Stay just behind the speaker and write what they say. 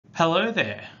Hello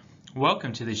there!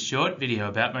 Welcome to this short video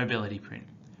about Mobility Print,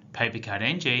 PaperCut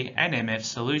NG and MF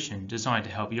solution designed to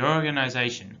help your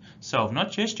organisation solve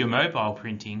not just your mobile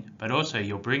printing but also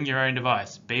your bring your own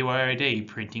device BYOD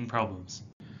printing problems.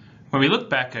 When we look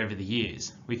back over the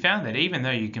years, we found that even though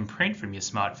you can print from your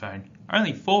smartphone,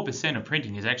 only 4% of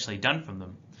printing is actually done from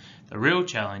them. The real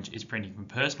challenge is printing from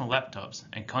personal laptops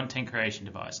and content creation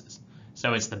devices,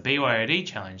 so it's the BYOD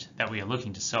challenge that we are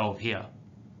looking to solve here.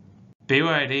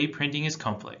 BYOD printing is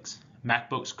complex.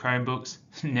 MacBooks, Chromebooks,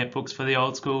 netbooks for the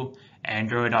old school,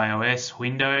 Android, iOS,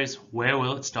 Windows, where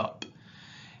will it stop?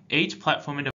 Each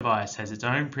platform and device has its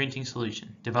own printing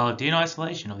solution, developed in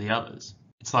isolation of the others.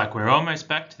 It's like we're almost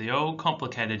back to the old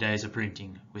complicated days of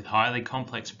printing, with highly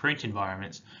complex print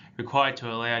environments required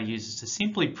to allow users to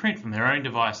simply print from their own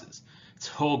devices. It's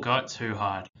all got too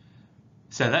hard.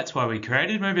 So that's why we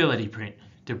created Mobility Print,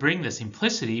 to bring the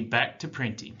simplicity back to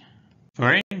printing.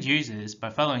 For end users, by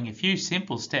following a few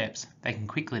simple steps, they can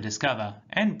quickly discover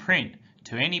and print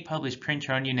to any published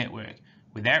printer on your network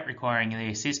without requiring the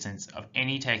assistance of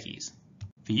any techies.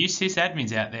 For you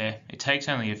SysAdmins out there, it takes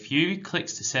only a few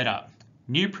clicks to set up.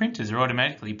 New printers are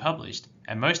automatically published,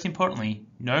 and most importantly,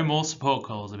 no more support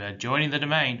calls about joining the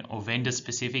domain or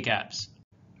vendor-specific apps.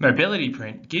 Mobility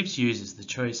Print gives users the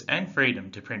choice and freedom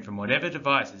to print from whatever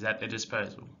device is at their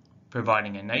disposal,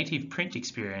 providing a native print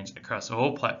experience across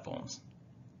all platforms.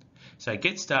 So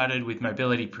get started with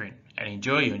Mobility Print and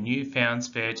enjoy your newfound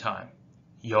spare time.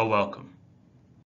 You're welcome.